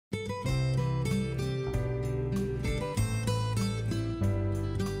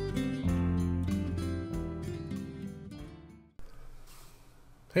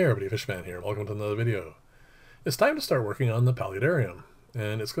Hey everybody, Fishman here. Welcome to another video. It's time to start working on the Paludarium,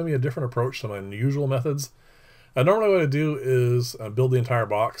 and it's going to be a different approach to my usual methods. Normally what I do is build the entire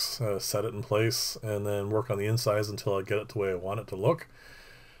box, set it in place, and then work on the insides until I get it the way I want it to look.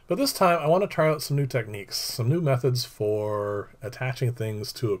 But this time I want to try out some new techniques, some new methods for attaching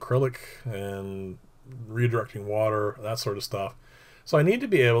things to acrylic and redirecting water, that sort of stuff. So I need to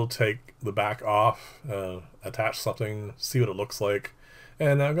be able to take the back off, attach something, see what it looks like.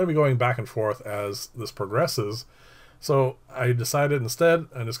 And I'm going to be going back and forth as this progresses. So I decided instead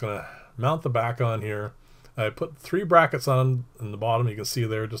I'm just going to mount the back on here. I put 3 brackets on in the bottom, you can see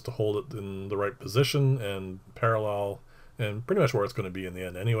there, just to hold it in the right position and parallel and pretty much where it's going to be in the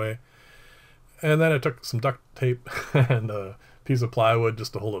end anyway. And then I took some duct tape and a piece of plywood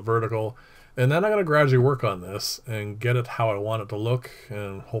just to hold it vertical. And then I'm going to gradually work on this and get it how I want it to look,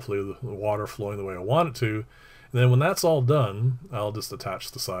 and hopefully the water flowing the way I want it to. And then when that's all done, I'll just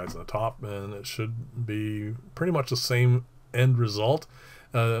attach the sides and the top, and it should be pretty much the same end result.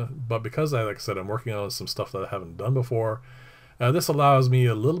 But because like I said, I'm working on some stuff that I haven't done before, this allows me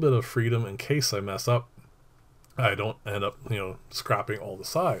a little bit of freedom in case I mess up. I don't end up, scrapping all the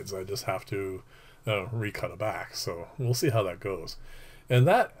sides. I just have to recut it back. So we'll see how that goes. And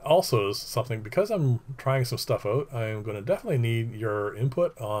that also is something, because I'm trying some stuff out, I'm going to definitely need your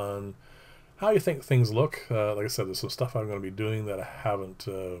input on how you think things look. Like I said, there's some stuff I'm going to be doing that I haven't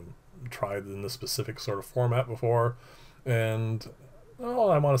tried in this specific sort of format before, and I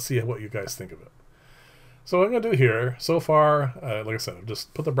want to see what you guys think of it. So what I'm going to do here, so far, like I said, I've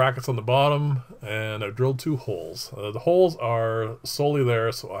just put the brackets on the bottom, and I've drilled 2 holes. The holes are solely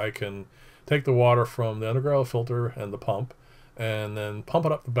there so I can take the water from the underground filter and the pump, and then pump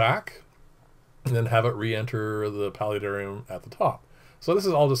it up the back, and then have it re-enter the Paludarium at the top. So this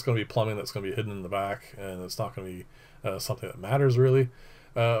is all just going to be plumbing that's going to be hidden in the back, and it's not going to be something that matters really.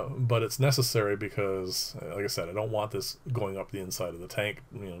 But it's necessary because, like I said, I don't want this going up the inside of the tank,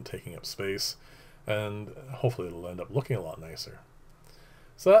 taking up space, and hopefully it'll end up looking a lot nicer.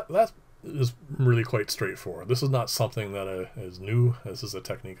 So that is really quite straightforward. This is not something that is new. This is a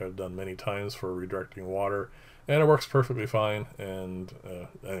technique I've done many times for redirecting water, and it works perfectly fine. And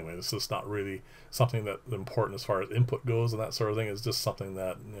anyway, this is not really something that important as far as input goes and that sort of thing. It's just something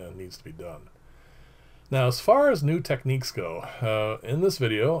that needs to be done. Now, as far as new techniques go, in this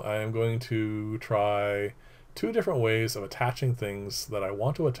video I am going to try 2 different ways of attaching things that I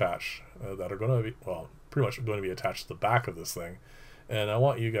want to attach that are going to be, well, pretty much going to be attached to the back of this thing. And I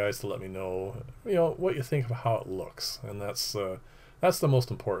want you guys to let me know, what you think of how it looks. And that's the most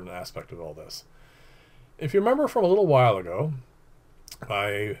important aspect of all this. If you remember from a little while ago,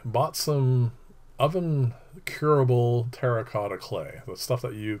 I bought some oven curable terracotta clay, the stuff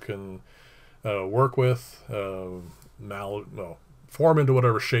that you can work with, form into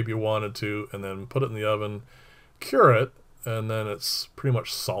whatever shape you wanted to, and then put it in the oven, cure it, and then it's pretty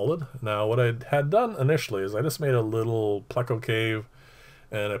much solid. Now what I had done initially is I just made a little pleco cave,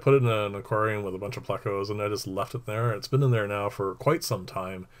 and I put it in an aquarium with a bunch of plecos, and I just left it there. It's been in there now for quite some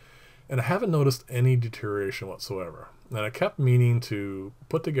time, and I haven't noticed any deterioration whatsoever. And I kept meaning to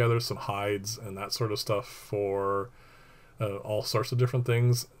put together some hides and that sort of stuff for all sorts of different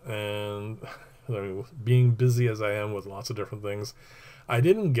things, and being busy as I am with lots of different things, I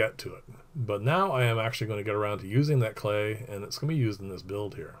didn't get to it. But now I am actually going to get around to using that clay, and it's going to be used in this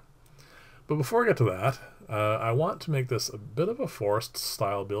build here. But before I get to that, I want to make this a bit of a forest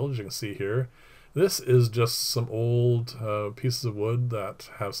style build. As you can see here, this is just some old pieces of wood that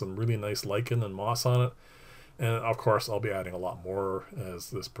have some really nice lichen and moss on it. And of course I'll be adding a lot more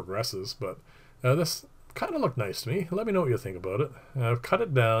as this progresses, but this kind of looked nice to me. Let me know what you think about it. I've cut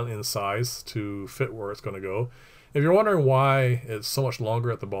it down in size to fit where it's going to go. If you're wondering why it's so much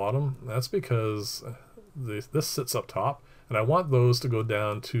longer at the bottom, that's because this sits up top, and I want those to go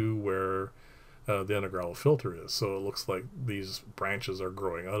down to where the underground filter is, so it looks like these branches are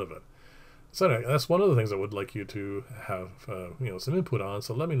growing out of it. So anyway, that's one of the things I would like you to have some input on,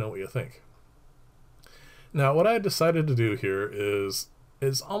 so let me know what you think. Now what I decided to do here is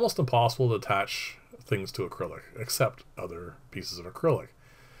it's almost impossible to attach things to acrylic except other pieces of acrylic.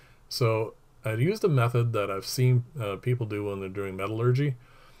 So I used a method that I've seen people do when they're doing metallurgy.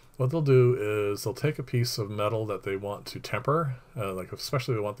 What they'll do is they'll take a piece of metal that they want to temper, like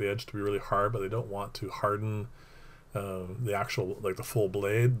especially they want the edge to be really hard, but they don't want to harden the actual, like the full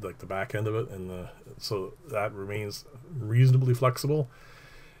blade, like the back end of it, and so that remains reasonably flexible.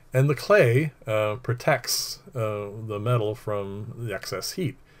 And the clay protects the metal from the excess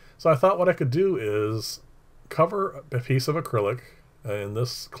heat. So I thought what I could do is cover a piece of acrylic in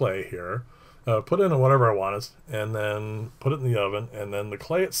this clay here, put in whatever I wanted, and then put it in the oven, and then the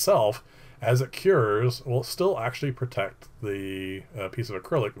clay itself, as it cures, will still actually protect the piece of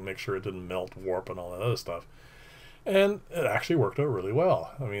acrylic and make sure it didn't melt, warp, and all that other stuff. And it actually worked out really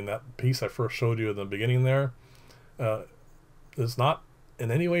well. I mean, that piece I first showed you in the beginning there is not in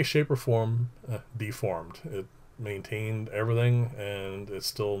any way, shape, or form deformed. It maintained everything, and it's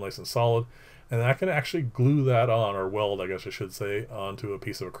still nice and solid. And I can actually glue that on, or weld, I guess I should say, onto a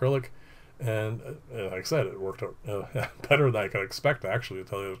piece of acrylic. And like I said, it worked out better than I could expect, actually, to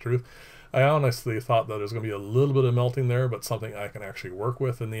tell you the truth. I honestly thought that there's going to be a little bit of melting there, but something I can actually work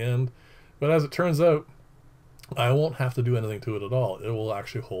with in the end. But as it turns out, I won't have to do anything to it at all. It will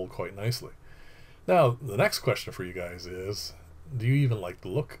actually hold quite nicely. Now, the next question for you guys is, do you even like the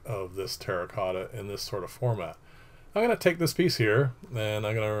look of this terracotta in this sort of format? I'm going to take this piece here, and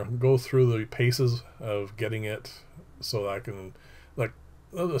I'm going to go through the paces of getting it so that I can, like,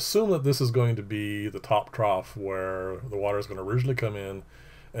 assume that this is going to be the top trough where the water is going to originally come in,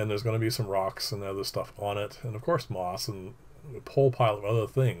 and there's going to be some rocks and other stuff on it, and of course moss and a whole pile of other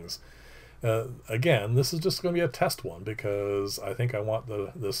things. Again, this is just going to be a test one because I think I want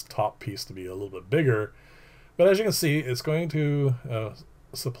this top piece to be a little bit bigger. But as you can see, it's going to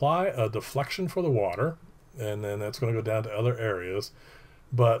supply a deflection for the water, and then that's going to go down to other areas.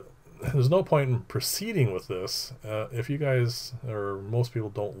 But there's no point in proceeding with this if you guys, or most people,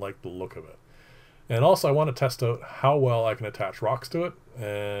 don't like the look of it. And also I want to test out how well I can attach rocks to it,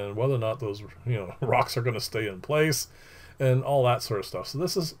 and whether or not those rocks are going to stay in place, and all that sort of stuff. So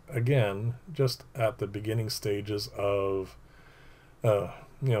this is, again, just at the beginning stages of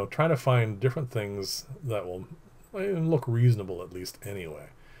trying to find different things that will look reasonable, at least anyway.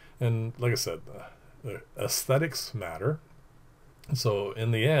 And like I said, aesthetics matter. So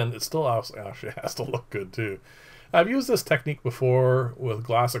in the end, it still actually has to look good too. I've used this technique before with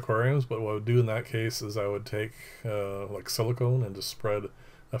glass aquariums, but what I would do in that case is I would take like silicone and just spread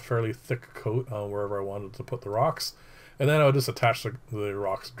a fairly thick coat on wherever I wanted to put the rocks. And then I would just attach the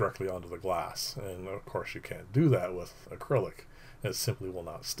rocks directly onto the glass. And of course you can't do that with acrylic. It simply will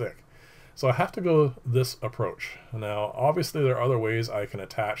not stick. So I have to go this approach. Now obviously there are other ways I can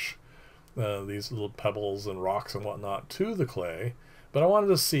attach these little pebbles and rocks and whatnot to the clay, but I wanted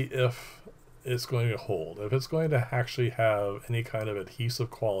to see if it's going to hold, if it's going to actually have any kind of adhesive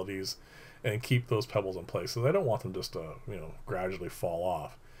qualities and keep those pebbles in place. So I don't want them just to gradually fall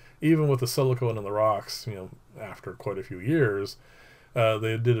off. Even with the silicone and the rocks, after quite a few years,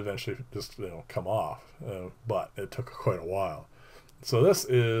 they did eventually just come off, but it took quite a while. So this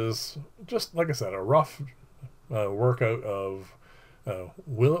is just, like I said, a rough workout of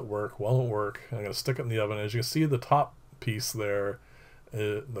will it work, won't it work. I'm going to stick it in the oven. As you can see, the top piece there,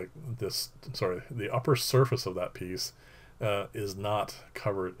 the upper surface of that piece is not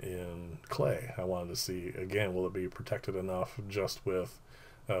covered in clay. I wanted to see, again, will it be protected enough just with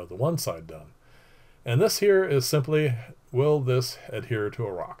the one side done. And this here is simply, will this adhere to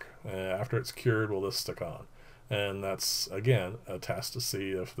a rock? After it's cured, will this stick on? And that's, again, a test to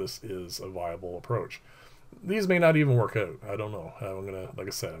see if this is a viable approach. These may not even work out. I don't know. I'm going to, like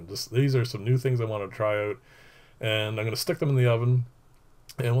I said, these are some new things I want to try out. And I'm going to stick them in the oven,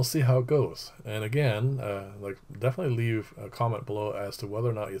 and we'll see how it goes. And again, definitely leave a comment below as to whether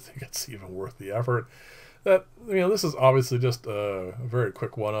or not you think it's even worth the effort. That, this is obviously just a very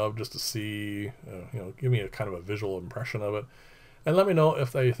quick one of, just to see, give me a kind of a visual impression of it. And let me know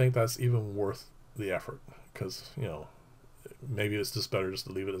if you think that's even worth the effort. Because, maybe it's just better just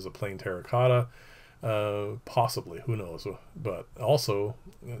to leave it as a plain terracotta. Possibly, who knows. But also,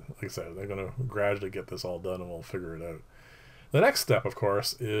 like I said, they're going to gradually get this all done and we'll figure it out. The next step, of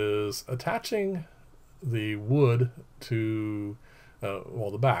course, is attaching the wood to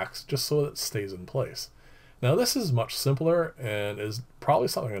the backs, just so that it stays in place. Now this is much simpler and is probably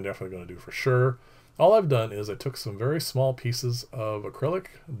something I'm definitely going to do for sure. All I've done is I took some very small pieces of acrylic,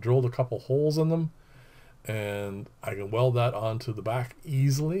 drilled a couple holes in them, and I can weld that onto the back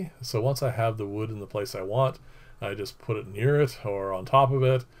easily. So once I have the wood in the place I want, I just put it near it or on top of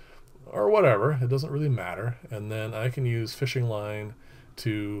it or whatever. It doesn't really matter. And then I can use fishing line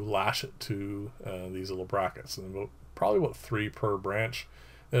to lash it to these little brackets, and probably about 3 per branch.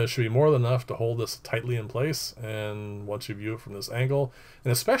 It should be more than enough to hold this tightly in place. And once you view it from this angle,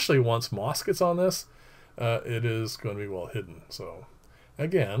 and especially once moss gets on this, it is going to be well hidden. So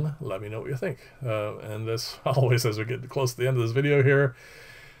again, let me know what you think. And as always, as we get close to the end of this video here,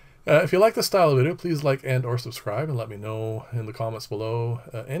 if you like this style of video, please like and or subscribe, and let me know in the comments below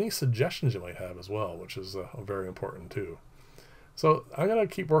any suggestions you might have as well, which is very important too. So I'm going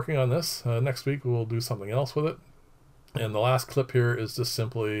to keep working on this. Next week we'll do something else with it. And the last clip here is just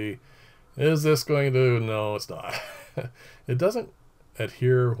simply Is this going to... No, it's not. It doesn't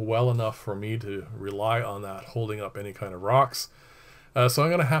adhere well enough for me to rely on that holding up any kind of rocks. So I'm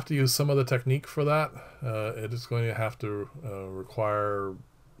going to have to use some other technique for that. It is going to have to require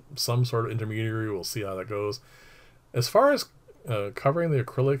some sort of intermediary. We'll see how that goes. As far as covering the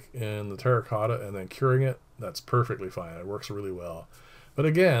acrylic in the terracotta and then curing it, that's perfectly fine. It works really well. But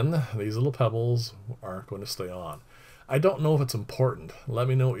again, these little pebbles aren't going to stay on. I don't know if it's important. Let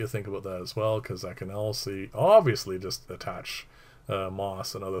me know what you think about that as well, because I can obviously just attach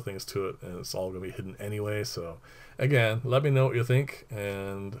moss and other things to it, and it's all going to be hidden anyway. So again, let me know what you think,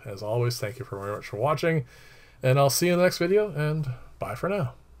 and as always, thank you very much for watching, and I'll see you in the next video, and bye for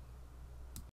now.